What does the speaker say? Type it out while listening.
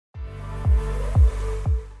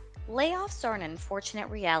Layoffs are an unfortunate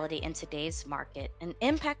reality in today's market, and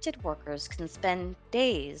impacted workers can spend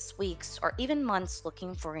days, weeks, or even months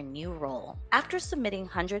looking for a new role. After submitting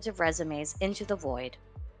hundreds of resumes into the void,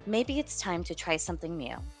 maybe it's time to try something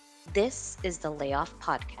new. This is the Layoff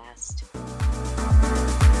Podcast.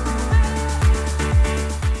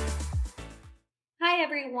 Hi,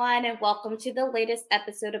 everyone, and welcome to the latest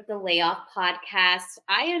episode of the Layoff Podcast.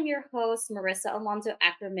 I am your host, Marissa Alonso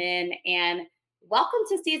Ackerman, and welcome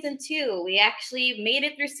to season two. We actually made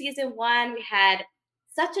it through season one. We had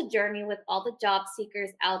such a journey with all the job seekers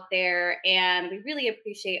out there, and we really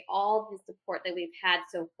appreciate all the support that we've had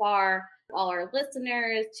so far. All our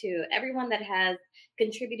listeners, to everyone that has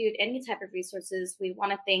contributed any type of resources, we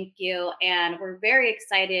want to thank you. And we're very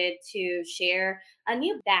excited to share a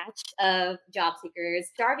new batch of job seekers,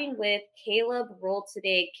 starting with Caleb Roll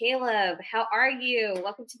today. Caleb, how are you?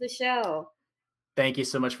 Welcome to the show. Thank you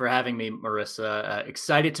so much for having me, Marissa.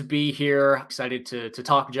 Excited to be here. Excited to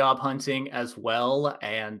talk job hunting as well,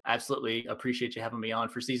 and absolutely appreciate you having me on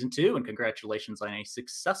for season two. And congratulations on a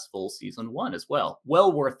successful season one as well.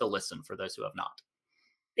 Well worth the listen for those who have not.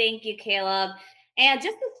 Thank you, Caleb. And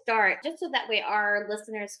just to start, just so that way our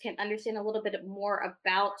listeners can understand a little bit more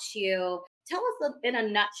about you, tell us in a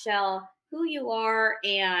nutshell who you are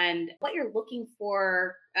and what you're looking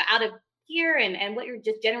for out of here and what you're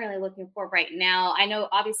just generally looking for right now. I know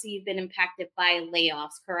obviously you've been impacted by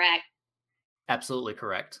layoffs, correct? Absolutely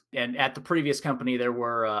correct. And at the previous company, there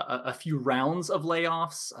were a few rounds of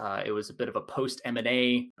layoffs. It was a bit of a post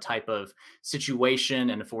M&A type of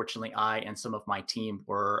situation, and unfortunately, I and some of my team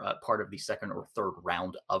were part of the second or third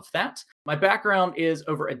round of that. My background is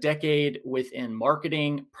over a decade within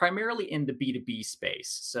marketing, primarily in the B2B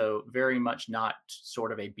space. So very much not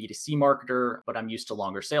sort of a B2C marketer, but I'm used to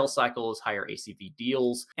longer sales cycles, higher ACV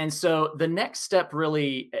deals. And so the next step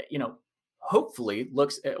really, hopefully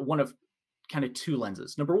looks at one of kind of two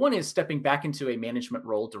lenses. Number one is stepping back into a management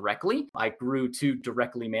role directly. I grew to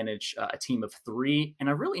directly manage a team of three, and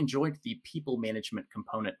I really enjoyed the people management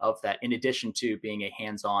component of that, in addition to being a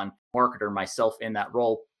hands on marketer myself in that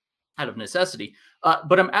role out of necessity.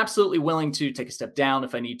 But I'm absolutely willing to take a step down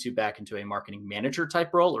if I need to back into a marketing manager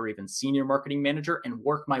type role or even senior marketing manager and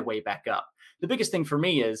work my way back up. The biggest thing for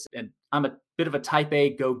me is, and I'm a bit of a type A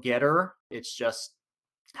go getter, it's just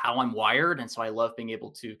how I'm wired. And so I love being able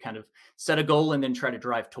to kind of set a goal and then try to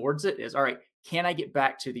drive towards it is all right, can I get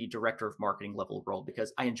back to the director of marketing level role?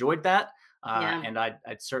 Because I enjoyed that. Yeah. And I'd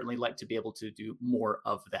certainly like to be able to do more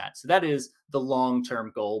of that. So that is the long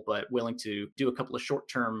term goal, but willing to do a couple of short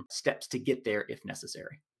term steps to get there if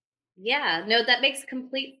necessary. Yeah, no, that makes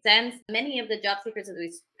complete sense. Many of the job seekers that we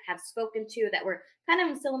have spoken to that were kind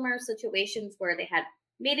of in similar situations where they had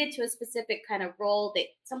made it to a specific kind of role, they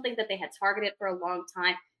something that they had targeted for a long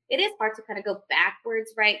time. It is hard to kind of go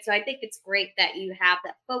backwards, right? So I think it's great that you have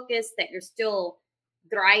that focus, that you're still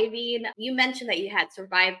thriving. You mentioned that you had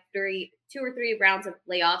survived two or three rounds of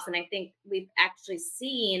layoffs, and I think we've actually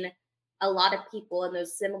seen a lot of people in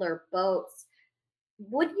those similar boats.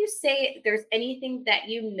 Would you say there's anything that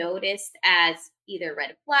you noticed as either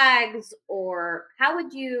red flags, or how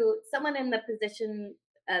would you, someone in the position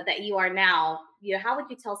that you are now, how would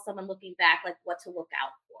you tell someone looking back, like what to look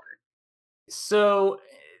out for? So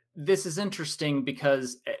this is interesting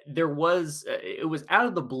because it was out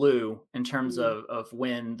of the blue in terms Mm. of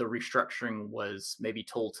when the restructuring was maybe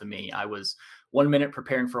told to me. I was 1 minute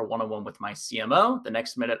preparing for a one-on-one with my CMO. The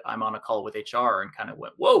next minute I'm on a call with HR and kind of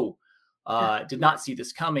went, whoa, did Yeah. not see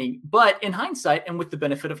this coming. But in hindsight, and with the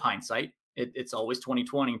benefit of hindsight, it's always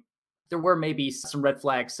 2020. There were maybe some red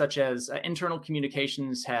flags, such as internal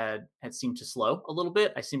communications had seemed to slow a little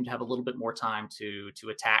bit. I seemed to have a little bit more time to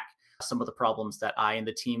attack some of the problems that I and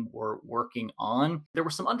the team were working on. There were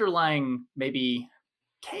some underlying, maybe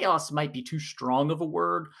chaos might be too strong of a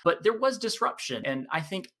word, but there was disruption. And I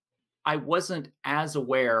think I wasn't as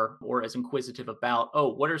aware or as inquisitive about,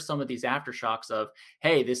 oh, what are some of these aftershocks of,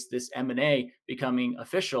 hey, this M&A becoming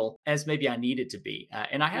official as maybe I needed to be.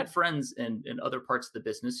 And I Yeah. had friends in other parts of the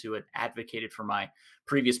business who had advocated for my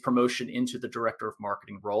previous promotion into the director of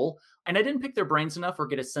marketing role. And I didn't pick their brains enough or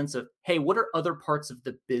get a sense of, hey, what are other parts of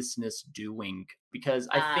the business doing? Because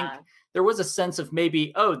I think Uh, there was a sense of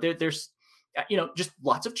maybe, oh, there's just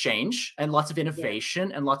lots of change and lots of yeah.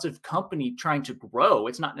 innovation and lots of company trying to grow.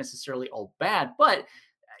 It's not necessarily all bad, but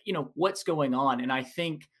what's going on? And I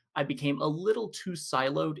think I became a little too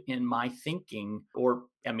siloed in my thinking, or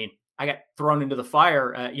I mean, I got thrown into the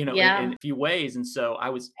fire, in Yeah. a few ways. And so I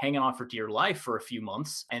was hanging on for dear life for a few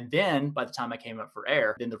months. And then by the time I came up for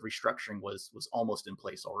air, then the restructuring was almost in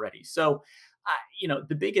place already. So,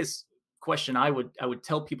 the biggest question I would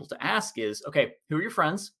tell people to ask is, okay, who are your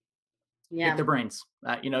friends? Pick Yeah. their brains,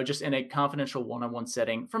 just in a confidential one-on-one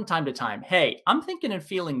setting from time to time. Hey, I'm thinking and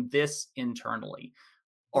feeling this internally.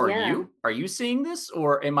 Are Yeah. you? Are you seeing this,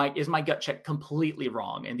 or is my gut check completely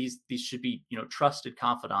wrong? And these should be, trusted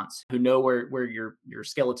confidants who know where your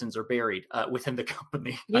skeletons are buried within the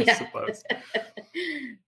company, I Yeah. suppose.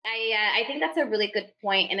 I think that's a really good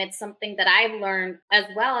point, and it's something that I've learned as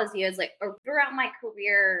well as you, as like or throughout my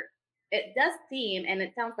career. It does seem, and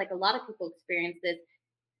it sounds like a lot of people experience this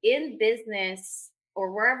in business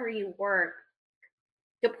or wherever you work.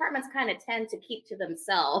 Departments kind of tend to keep to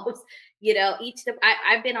themselves.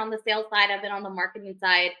 I've been on the sales side, I've been on the marketing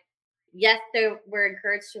side. Yes, we're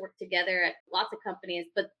encouraged to work together at lots of companies,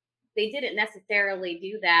 but they didn't necessarily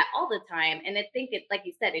do that all the time. And I think it's like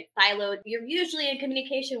you said, it's siloed. You're usually in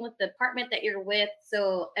communication with the department that you're with.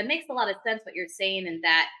 So it makes a lot of sense what you're saying, and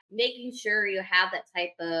that making sure you have that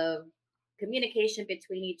type of communication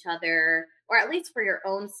between each other, or at least for your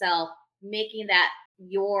own self, making that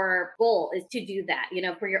your goal is to do that,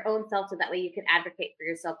 for your own self, so that way you can advocate for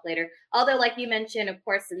yourself later. Although, like you mentioned, of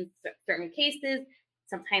course, in certain cases,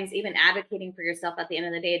 sometimes even advocating for yourself at the end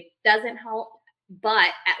of the day doesn't help, but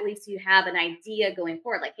at least you have an idea going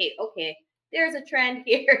forward, like, hey, okay, there's a trend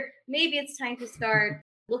here. Maybe it's time to start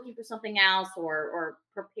looking for something else, or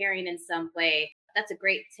preparing in some way. That's a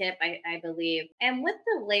great tip, I believe. And with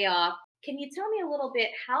the layoff, can you tell me a little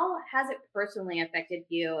bit, how has it personally affected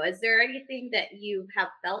you? Is there anything that you have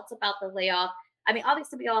felt about the layoff? I mean,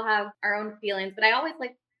 obviously we all have our own feelings, but I always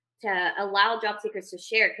like to allow job seekers to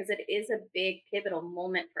share, because it is a big pivotal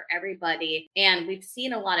moment for everybody. And we've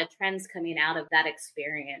seen a lot of trends coming out of that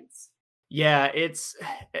experience. Yeah, it's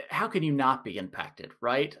how can you not be impacted,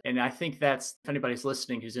 right? And I think that's if anybody's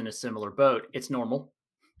listening who's in a similar boat, it's normal.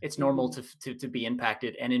 It's normal Mhm. to be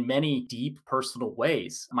impacted, and in many deep personal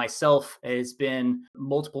ways. Myself has been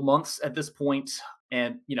multiple months at this point,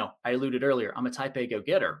 and I alluded earlier, I'm a type A go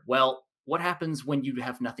getter. Well, what happens when you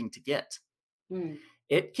have nothing to get? Mm.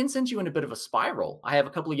 It can send you in a bit of a spiral. I have a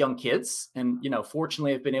couple of young kids, and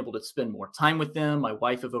fortunately I've been able to spend more time with them. My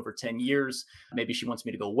wife of over 10 years, maybe she wants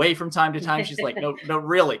me to go away from time to time. She's like, no, no,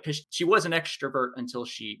 really, because she was an extrovert until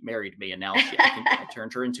she married me, and now I think I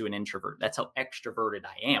turned her into an introvert. That's how extroverted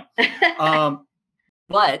I am.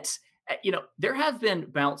 But there have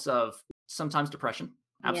been bouts of sometimes depression,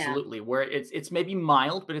 Yeah. absolutely, where it's maybe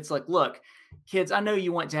mild, but it's like, look, kids, I know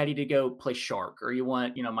you want daddy to go play shark, or you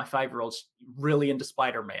want, my 5-year-old's really into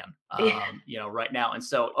Spider-Man, right now. And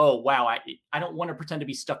so, oh wow, I don't want to pretend to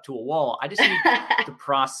be stuck to a wall. I just need to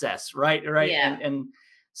process, right? Right. Yeah. And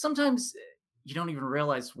sometimes you don't even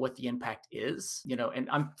realize what the impact is, and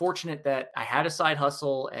I'm fortunate that I had a side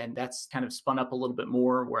hustle, and that's kind of spun up a little bit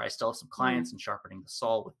more, where I still have some Mm. clients and sharpening the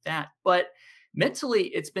saw with that. But mentally,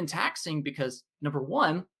 it's been taxing because number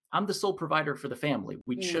one, I'm the sole provider for the family.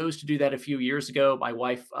 We Mm. chose to do that a few years ago. My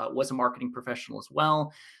wife was a marketing professional as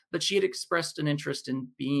well, but she had expressed an interest in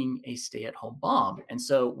being a stay at home mom. And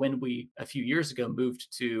so when we, a few years ago,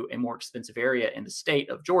 moved to a more expensive area in the state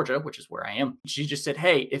of Georgia, which is where I am, she just said,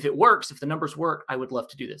 hey, if it works, if the numbers work, I would love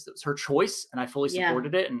to do this. It was her choice, and I fully Yeah.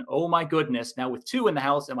 supported it. And oh my goodness, now with two in the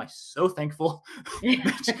house, am I so thankful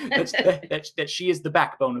that she is the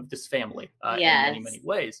backbone of this family in many, Yes. many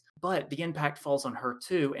ways. But the impact falls on her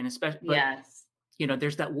too. And especially, but Yes.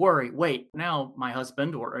 there's that worry. Wait, now my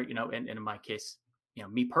husband, or and in my case,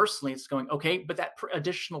 me personally, it's going okay, but that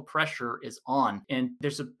additional pressure is on, and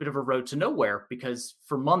there's a bit of a road to nowhere, because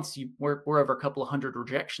for months we're over a couple of hundred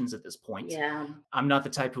rejections at this point. Yeah. I'm not the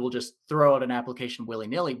type who will just throw out an application willy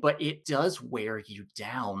nilly, but it does wear you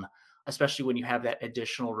down, especially when you have that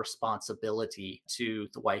additional responsibility to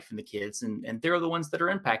the wife and the kids. And they're the ones that are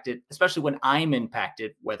impacted, especially when I'm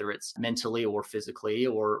impacted, whether it's mentally or physically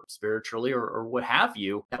or spiritually, or what have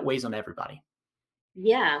you, that weighs on everybody.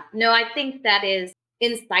 Yeah. No, I think that is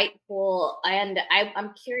insightful. And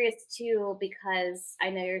I'm curious too, because I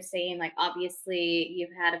know you're saying, like, obviously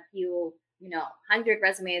you've had a few, 100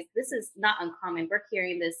 resumes. This is not uncommon. We're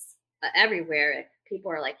hearing this everywhere.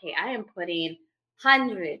 People are like, hey, I am putting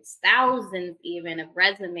hundreds, thousands even of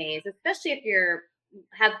resumes, especially if you're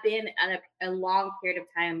have been on a long period of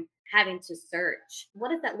time having to search. What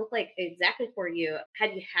does that look like exactly for you?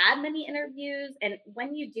 Have you had many interviews? And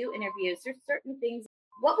when you do interviews, there's certain things.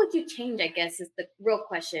 What would you change, I guess, is the real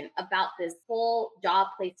question about this whole job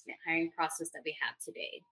placement hiring process that we have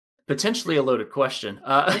today. Potentially a loaded question,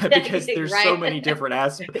 because there's so Right? many different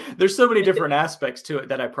there's so many different aspects to it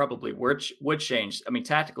that I probably would change. I mean,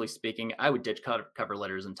 tactically speaking, I would ditch cover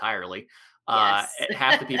letters entirely. Yes.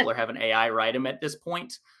 Half the people are having AI write them at this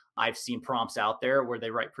point. I've seen prompts out there where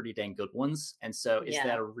they write pretty dang good ones. And so is that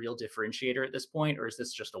Yeah. a real differentiator at this point, or is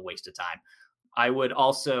this just a waste of time? I would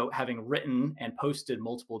also, having written and posted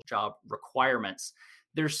multiple job requirements,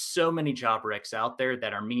 there's so many job recs out there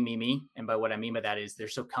that are me, me, me. And by what I mean by that is they're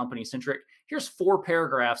so company centric. Here's 4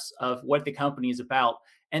 paragraphs of what the company is about.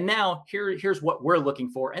 And now here's what we're looking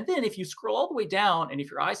for. And then if you scroll all the way down, and if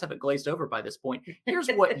your eyes haven't glazed over by this point, here's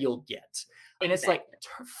what you'll get. And it's like,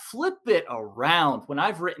 Exactly. flip it around. When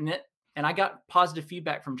I've written it, and I got positive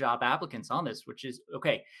feedback from job applicants on this, which is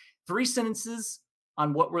okay, 3 sentences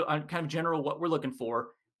on what we're on kind of general what we're looking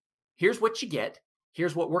for. Here's what you get.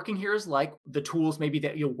 Here's what working here is like. The tools maybe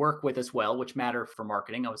that you'll work with as well, which matter for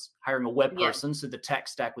marketing. I was hiring a web Yeah. person, so the tech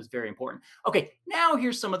stack was very important. Okay, now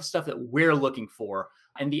here's some of the stuff that we're looking for,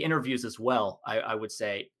 and the interviews as well. I would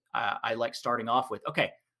say I like starting off with,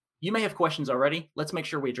 okay, you may have questions already. Let's make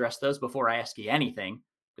sure we address those before I ask you anything,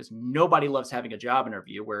 because nobody loves having a job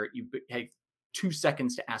interview where you have 2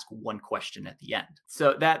 seconds to ask one question at the end.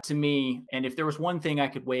 So that to me, and if there was one thing I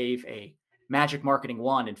could wave a magic marketing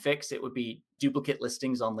wand and fix, it would be duplicate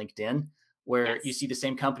listings on LinkedIn, where you Yes. see the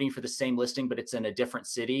same company for the same listing, but it's in a different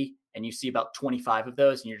city. And you see about 25 of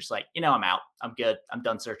those, and you're just like, I'm out. I'm good. I'm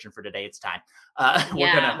done searching for today. It's time.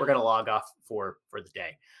 We're gonna Yeah. we're gonna log off for the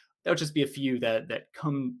day. That would just be a few that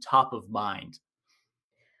come top of mind.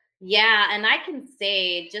 Yeah, and I can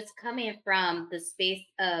say, just coming from the space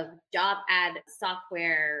of job ad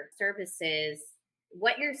software services,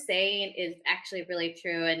 what you're saying is actually really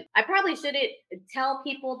true. And I probably shouldn't tell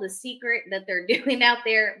people the secret that they're doing out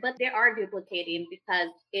there, but they are duplicating because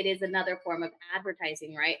it is another form of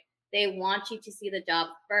advertising, right? They want you to see the job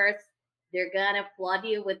first. They're gonna flood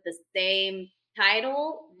you with the same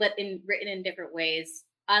title, but in written in different ways.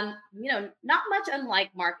 Not much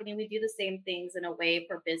unlike marketing. We do the same things in a way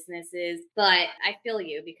for businesses, but I feel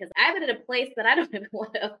you because I'm in a place that I don't even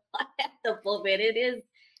want to apply at the moment. It is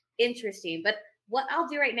interesting. But what I'll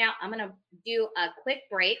do right now, I'm going to do a quick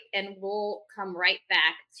break and we'll come right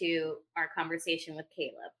back to our conversation with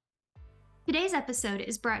Caleb. Today's episode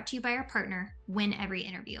is brought to you by our partner, Win Every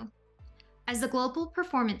Interview. As the global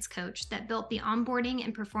performance coach that built the onboarding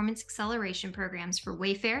and performance acceleration programs for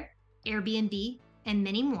Wayfair, Airbnb, and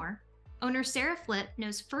many more, owner Sarah Flip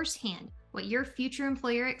knows firsthand what your future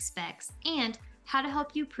employer expects and how to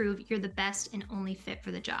help you prove you're the best and only fit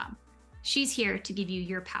for the job. She's here to give you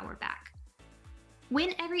your power back.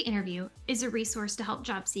 Win Every Interview is a resource to help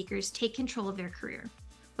job seekers take control of their career.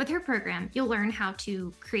 With her program, you'll learn how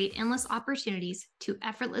to create endless opportunities to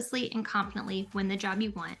effortlessly and confidently win the job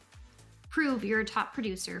you want, prove you're a top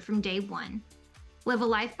producer from day one, live a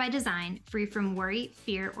life by design free from worry,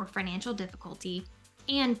 fear, or financial difficulty,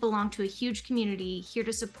 and belong to a huge community here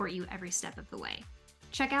to support you every step of the way.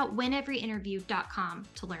 Check out wineveryinterview.com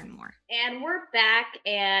to learn more. And we're back,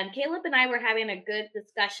 and Caleb and I were having a good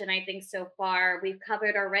discussion, I think, so far. We've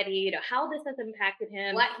covered already, how this has impacted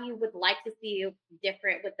him, what he would like to see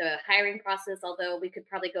different with the hiring process, although we could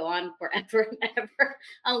probably go on forever and ever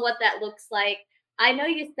on what that looks like. I know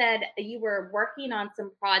you said you were working on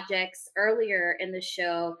some projects earlier in the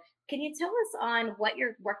show. Can you tell us on what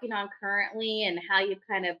you're working on currently and how you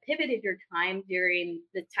kind of pivoted your time during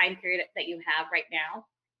the time period that you have right now?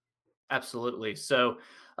 Absolutely. So,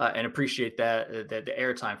 and appreciate that the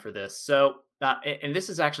airtime for this. So, and this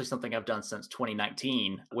is actually something I've done since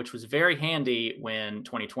 2019, which was very handy when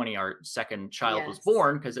 2020 our second child was Yes.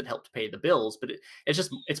 born because it helped pay the bills. But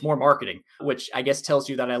it's more marketing, which I guess tells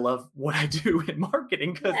you that I love what I do in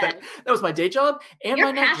marketing because that Yes. that was my day job and my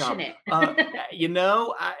You're night job. passionate.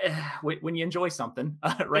 When you enjoy something,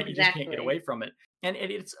 right, you just can't get Exactly. away from it. And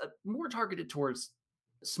it's more targeted towards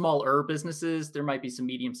smaller businesses. There might be some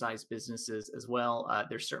medium-sized businesses as well.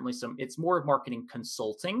 There's certainly some. It's more marketing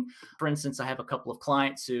consulting. For instance, I have a couple of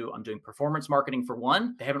clients who I'm doing performance marketing for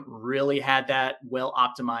one. They haven't really had that well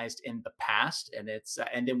optimized in the past, and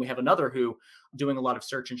then we have another who I'm doing a lot of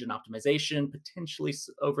search engine optimization, potentially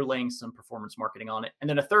overlaying some performance marketing on it, and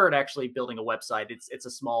then a third actually building a website. It's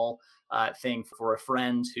a small thing for a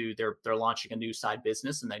friend who they're launching a new side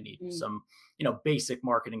business and they need Mm. some basic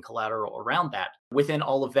marketing collateral around that. Within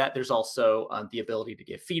all of that, there's also the ability to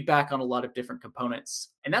give feedback on a lot of different components.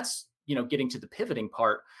 And that's, getting to the pivoting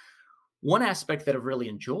part. One aspect that I've really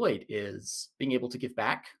enjoyed is being able to give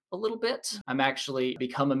back a little bit. I'm actually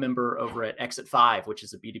become a member over at Exit 5, which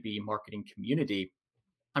is a B2B marketing community.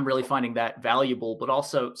 I'm really finding that valuable, but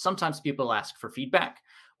also sometimes people ask for feedback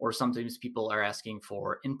or sometimes people are asking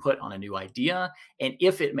for input on a new idea. And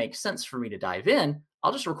if it makes sense for me to dive in,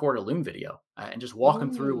 I'll just record a Loom video and just walk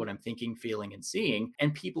them through Mm. what I'm thinking, feeling, and seeing.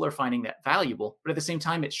 And people are finding that valuable. But at the same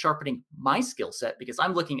time, it's sharpening my skill set because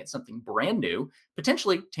I'm looking at something brand new,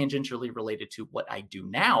 potentially tangentially related to what I do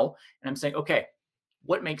now. And I'm saying, okay,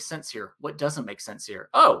 what makes sense here? What doesn't make sense here?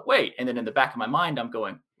 Oh, wait. And then in the back of my mind, I'm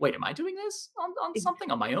going, wait, am I doing this on something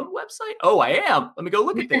on my own website? Oh, I am. Let me go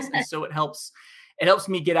look at this. And so it helps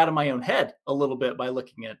me get out of my own head a little bit by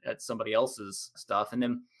looking at somebody else's stuff. And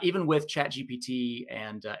then even with ChatGPT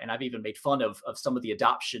and I've even made fun of some of the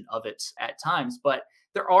adoption of it at times, but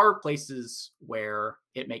there are places where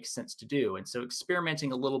it makes sense to do. And so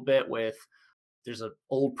experimenting a little bit with there's an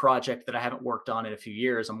old project that I haven't worked on in a few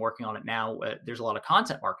years. I'm working on it now. There's a lot of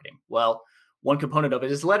content marketing. Well, one component of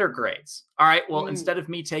it is letter grades. All right. Well, Mm. instead of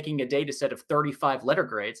me taking a data set of 35 letter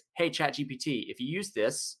grades, hey, ChatGPT, if you use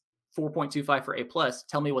this 4.25 for A plus,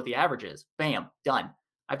 tell me what the average is. Bam, done.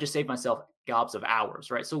 I've just saved myself gobs of hours,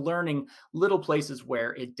 right? So learning little places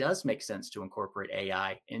where it does make sense to incorporate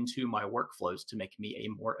AI into my workflows to make me a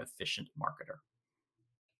more efficient marketer.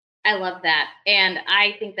 I love that. And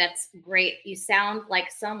I think that's great. You sound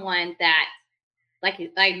like someone that,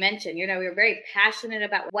 I mentioned, you're very passionate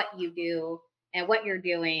about what you do and what you're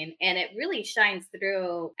doing. And it really shines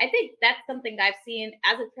through. I think that's something that I've seen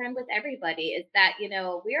as a trend with everybody is that,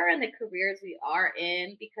 we are in the careers we are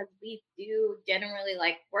in because we do generally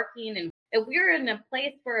like working. And if we're in a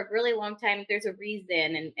place for a really long time, there's a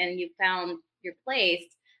reason and you found your place.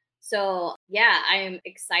 So, yeah, I'm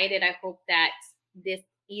excited. I hope that this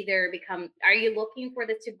either become are you looking for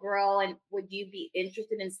this to grow and would you be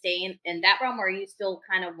interested in staying in that realm or are you still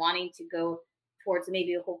kind of wanting to go towards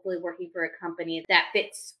maybe hopefully working for a company that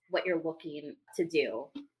fits what you're looking to do?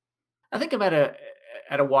 I think I'm at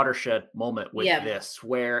a watershed moment with Yeah. this,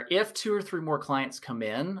 where if two or three more clients come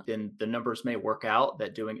in, then the numbers may work out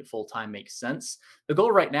that doing it full time makes sense. The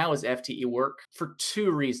goal right now is FTE work for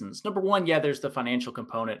two reasons. Number one, yeah, there's the financial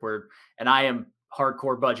component and I am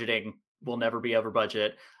hardcore budgeting. Will never be over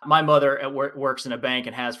budget. My mother works in a bank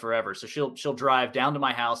and has forever, so she'll drive down to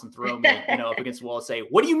my house and throw me, up against the wall and say,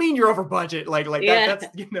 "What do you mean you're over budget?" Like that. Yeah. That's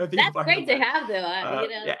the That's great environment. to have though.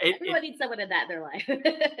 Yeah, Everyone needs someone in that in their life.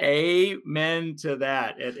 Amen to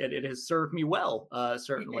that. It has served me well,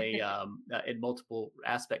 certainly in multiple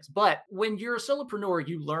aspects. But when you're a solopreneur,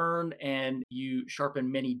 you learn and you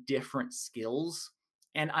sharpen many different skills.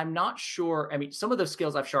 And I'm not sure. I mean, some of those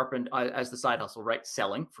skills I've sharpened as the side hustle, right?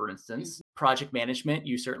 Selling, for Mhm. instance, project management.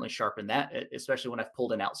 You certainly sharpen that, especially when I've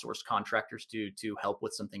pulled in outsourced contractors to help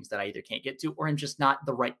with some things that I either can't get to or I'm just not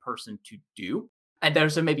the right person to do. And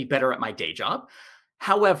those are maybe better at my day job.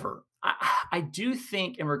 However, I do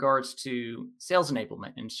think in regards to sales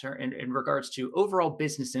enablement and in regards to overall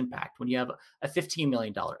business impact, when you have a $15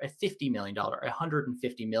 million, a $50 million, a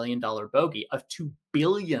 $150 million bogey, a $2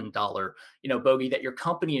 billion, bogey that your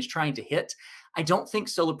company is trying to hit, I don't think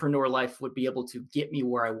solopreneur life would be able to get me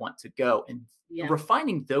where I want to go. And Yeah.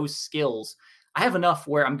 refining those skills, I have enough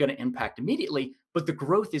where I'm going to impact immediately, but the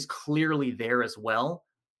growth is clearly there as well.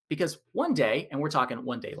 Because one day, and we're talking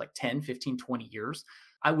one day, like 10, 15, 20 years,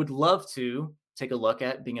 I would love to take a look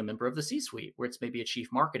at being a member of the C-suite where it's maybe a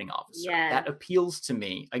chief marketing officer. Yeah. That appeals to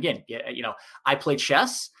me. Again, I play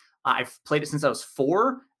chess. I've played it since I was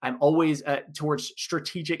 4. I'm always towards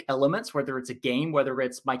strategic elements, whether it's a game, whether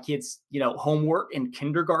it's my kids, homework in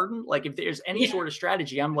kindergarten. Like if there's any Yeah. sort of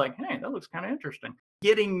strategy, I'm like, hey, that looks kind of interesting.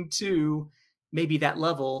 Getting to maybe that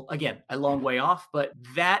level, again, a long way off, but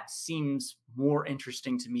that seems more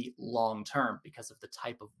interesting to me long term because of the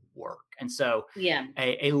type of work. And so Yeah.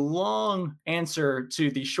 a long answer to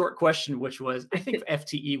the short question, which was I think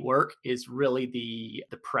FTE work is really the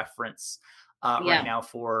preference right Yeah. now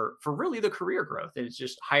for really the career growth. It's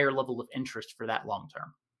just higher level of interest for that long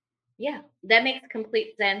term. Yeah, that makes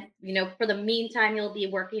complete sense. For the meantime, you'll be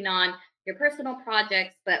working on your personal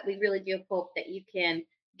projects, but we really do hope that you can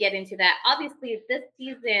get into that. Obviously, this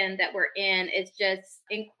season that we're in is just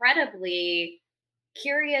incredibly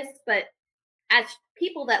curious, but as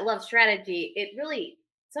people that love strategy, it really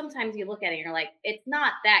sometimes you look at it and you're like, it's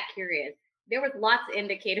not that curious. There was lots of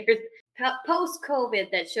indicators post COVID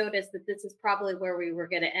that showed us that this is probably where we were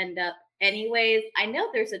going to end up anyways. I know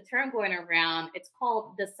there's a term going around. It's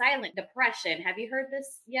called the silent depression. Have you heard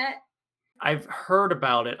this yet? I've heard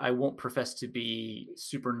about it. I won't profess to be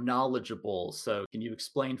super knowledgeable. So can you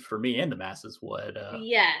explain for me and the masses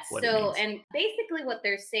Yes. what it So, means? and basically what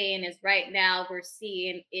they're saying is right now we're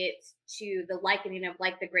seeing it to the likening of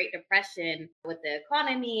like the Great Depression with the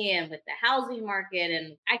economy and with the housing market.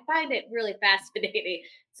 And I find it really fascinating.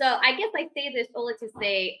 So, I guess I say this only to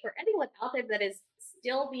say for anyone out there that is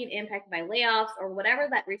still being impacted by layoffs or whatever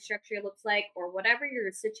that restructure looks like or whatever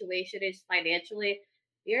your situation is financially,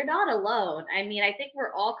 you're not alone. I mean, I think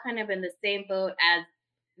we're all kind of in the same boat as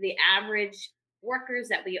the average workers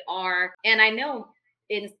that we are. And I know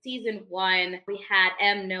in season one, we had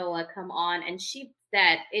M. Noah come on, and she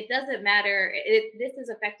said it doesn't matter. This has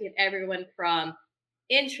affected everyone from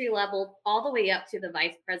entry level all the way up to the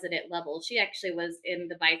vice president level. She actually was in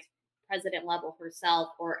the vice president level herself,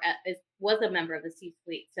 or was a member of the C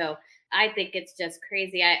suite. So I think it's just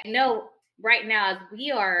crazy. I know right now, as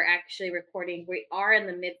we are actually recording, we are in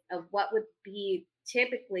the midst of what would be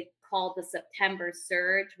typically called the September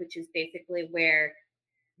surge, which is basically where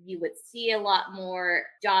you would see a lot more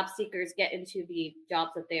job seekers get into the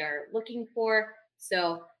jobs that they are looking for.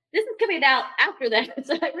 So this is coming out after that.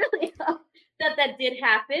 So I really hope that that did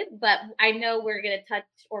happen. But I know we're going to touch,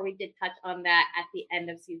 or we did touch on that at the end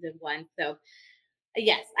of season one. So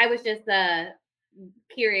yes, I was just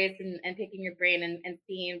curious and picking your brain and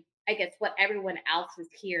seeing, I guess, what everyone else is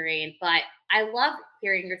hearing. But I love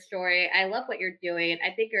hearing your story. I love what you're doing.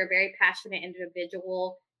 I think you're a very passionate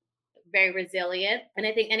individual, very resilient. And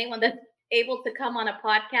I think anyone that's able to come on a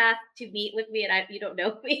podcast to meet with me, and you don't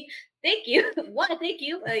know me, thank you. One, thank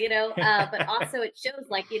you, but also it shows,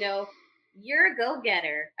 like, you're a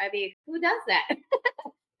go-getter. I mean, who does that?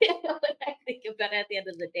 When I think about it at the end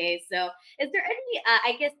of the day. So is there any,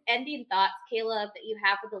 I guess, ending thoughts, Caleb, that you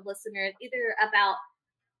have for the listeners, either about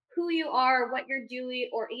who you are, what you're doing,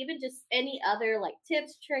 or even just any other like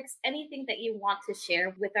tips, tricks, anything that you want to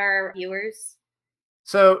share with our viewers?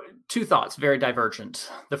 So, two thoughts, very divergent.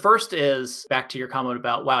 The first is back to your comment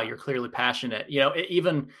about, wow, you're clearly passionate.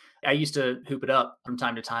 Even I used to hoop it up from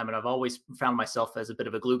time to time, and I've always found myself as a bit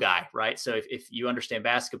of a glue guy, right? So, if you understand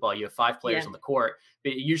basketball, you have five players Yeah. on the court.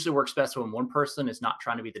 But it usually works best when one person is not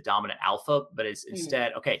trying to be the dominant alpha, but is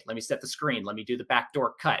instead, okay, let me set the screen, let me do the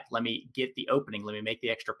backdoor cut, let me get the opening, let me make the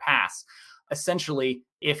extra pass. Essentially,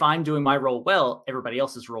 if I'm doing my role well, everybody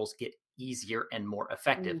else's roles get easier and more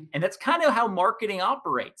effective. Mm. And that's kind of how marketing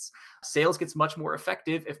operates. Sales gets much more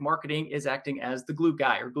effective if marketing is acting as the glue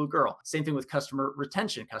guy or glue girl. Same thing with customer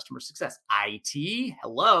retention, customer success. IT,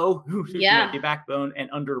 hello, Yeah. the backbone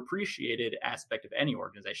and underappreciated aspect of any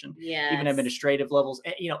organization, even Yes. administrative levels,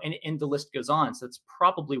 and the list goes on. So that's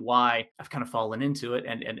probably why I've kind of fallen into it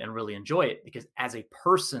and really enjoy it, because as a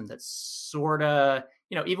person that's sort of,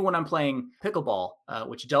 even when I'm playing pickleball,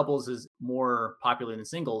 which doubles is more popular than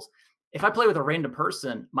singles, if I play with a random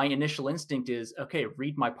person, my initial instinct is, okay,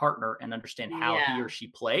 read my partner and understand how he Yeah. or she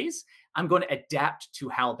plays. I'm going to adapt to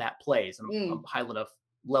how that plays. And I'm Mm. high enough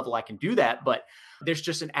level I can do that, but there's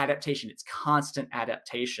just an adaptation. It's constant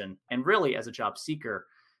adaptation. And really, as a job seeker,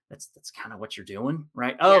 that's kind of what you're doing,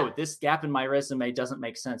 right? Yeah. Oh, this gap in my resume doesn't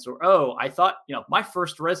make sense. Or, oh, I thought, my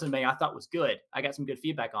first resume I thought was good. I got some good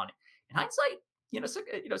feedback on it. In hindsight,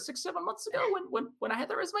 6, 7 months ago when I had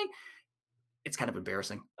the resume, it's kind of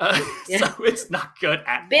embarrassing. Yeah. So it's not good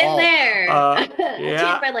at Been all. there. Yeah,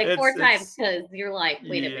 Changed by like four times it's because you're like,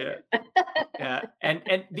 wait a yeah, minute. yeah.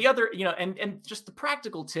 And the other, and just the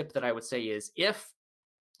practical tip that I would say is, if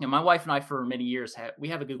my wife and I for many years we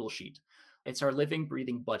have a Google sheet. It's our living,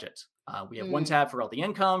 breathing budget. We have one Mm. tab for all the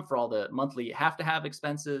income, for all the monthly have to have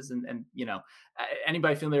expenses, and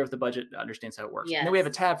anybody familiar with the budget understands how it works. And then we have a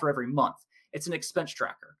Yes. tab for every month. It's an expense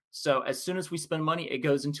tracker. So as soon as we spend money, it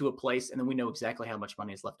goes into a place, and then we know exactly how much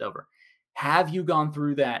money is left over. Have you gone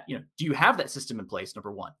through that? Do you have that system in place?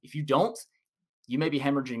 Number one. If you don't, you may be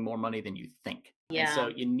hemorrhaging more money than you think. And so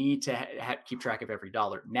Yeah. you need to keep track of every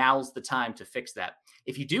dollar. Now's the time to fix that.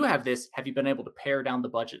 If you do have this, have you been able to pare down the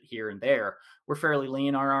budget here and there? We're fairly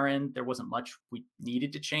lean on our end. There wasn't much we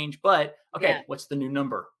needed to change, but okay, Yeah. what's the new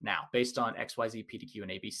number now based on XYZ, PDQ,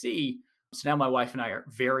 and ABC? So now my wife and I are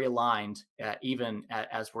very aligned, even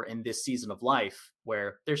as we're in this season of life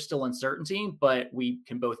where there's still uncertainty, but we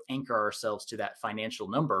can both anchor ourselves to that financial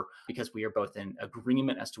number because we are both in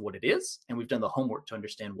agreement as to what it is. And we've done the homework to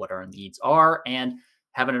understand what our needs are and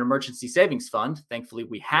having an emergency savings fund. Thankfully,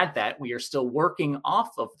 we Yeah. had that. We are still working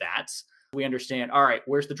off of that. We understand, all right,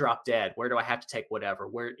 where's the drop dead? Where do I have to take whatever?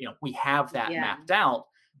 Where, we have that Yeah. mapped out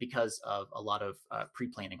because of a lot of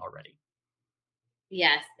pre-planning already.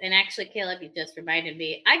 Yes. And actually, Caleb, you just reminded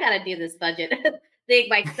me, I got to do this budget thing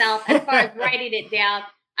myself as far as writing it down.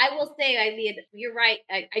 I will say, I mean, you're right.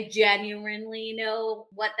 I genuinely know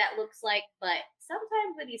what that looks like. But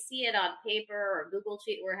sometimes when you see it on paper or Google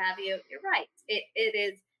Sheet or have you, you're right. It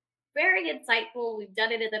is very insightful. We've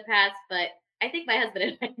done it in the past, but I think my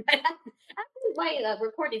husband and I, after my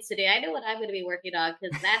recordings today, I know what I'm going to be working on,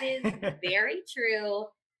 because that is very true,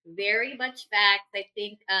 very much fact. I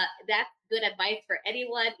think that's good advice for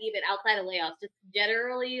anyone, even outside of layoffs. Just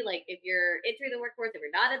generally, like if you're entering the workforce, if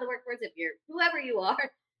you're not in the workforce, if you're whoever you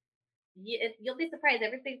are, You'll be surprised.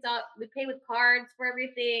 Everything's on. We pay with cards for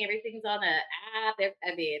everything. Everything's on an app.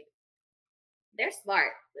 I mean, they're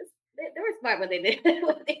smart. They were smart when they did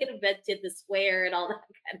when they invented the Square and all that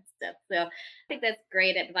kind of stuff. So I think that's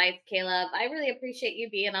great advice, Caleb. I really appreciate you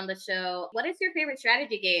being on the show. What is your favorite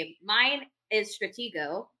strategy game? Mine is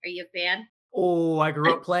Stratego. Are you a fan? Oh, I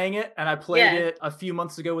grew up playing it, and I played Yes. it a few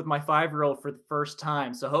months ago with my 5-year-old for the first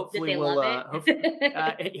time. So Did hopefully they love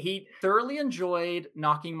he thoroughly enjoyed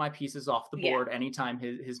knocking my pieces off the Yeah. board anytime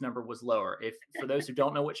his number was lower. If for those who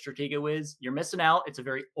don't know what Stratego is, you're missing out. It's a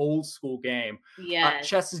very old school game. Yes.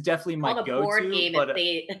 Chess is definitely my Called a board go-to, game if but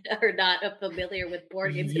they are not familiar with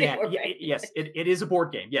board games anymore, right? yes, it is a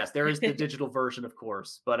board game. Yes, there is the digital version, of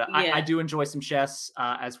course, but I Yeah. do enjoy some chess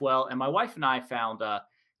as well. And my wife and I found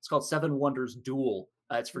it's called Seven Wonders Duel.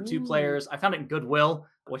 It's for two Ooh. players. I found it in Goodwill,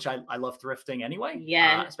 which I love thrifting anyway,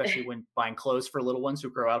 Yes. especially when buying clothes for little ones who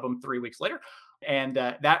grow out of them 3 weeks later. And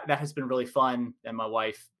that has been really fun. And my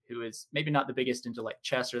wife, who is maybe not the biggest into like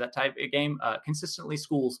chess or that type of game, consistently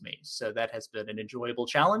schools me. So that has been an enjoyable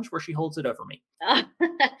challenge where she holds it over me.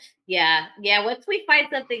 Yeah. Yeah. Once we find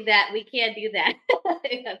something that we can do that,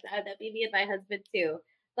 that'd be me and my husband too.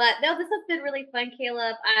 But no, this has been really fun,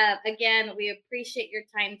 Caleb. Again, we appreciate your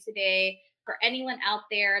time today. For anyone out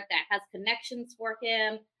there that has connections for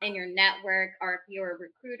him in your network, or if you're a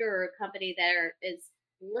recruiter or a company that is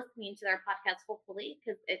listening to our podcast, hopefully,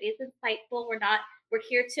 because it is insightful. We're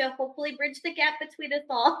here to hopefully bridge the gap between us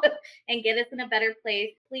all and get us in a better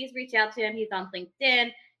place. Please reach out to him. He's on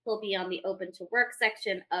LinkedIn. He'll be on the open to work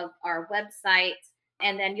section of our website.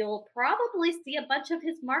 And then you'll probably see a bunch of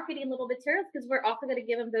his marketing little materials because we're also going to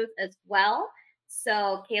give him those as well.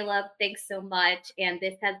 So, Caleb, thanks so much. And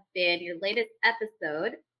this has been your latest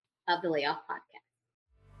episode of the Layoff Podcast.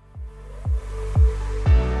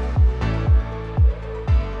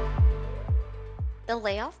 The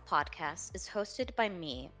Layoff Podcast is hosted by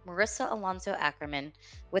me, Marissa Alonso Ackerman,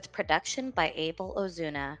 with production by Abel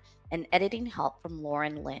Ozuna and editing help from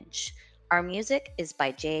Lauren Lynch. Our music is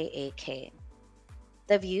by J.A.K.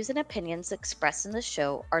 The views and opinions expressed in the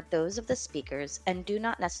show are those of the speakers and do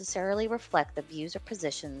not necessarily reflect the views or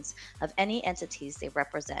positions of any entities they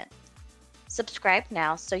represent. Subscribe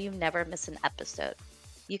now so you never miss an episode.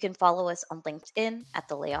 You can follow us on LinkedIn at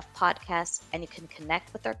The Layoff Podcast, and you can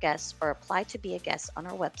connect with our guests or apply to be a guest on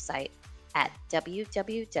our website at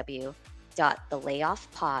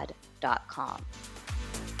www.thelayoffpod.com.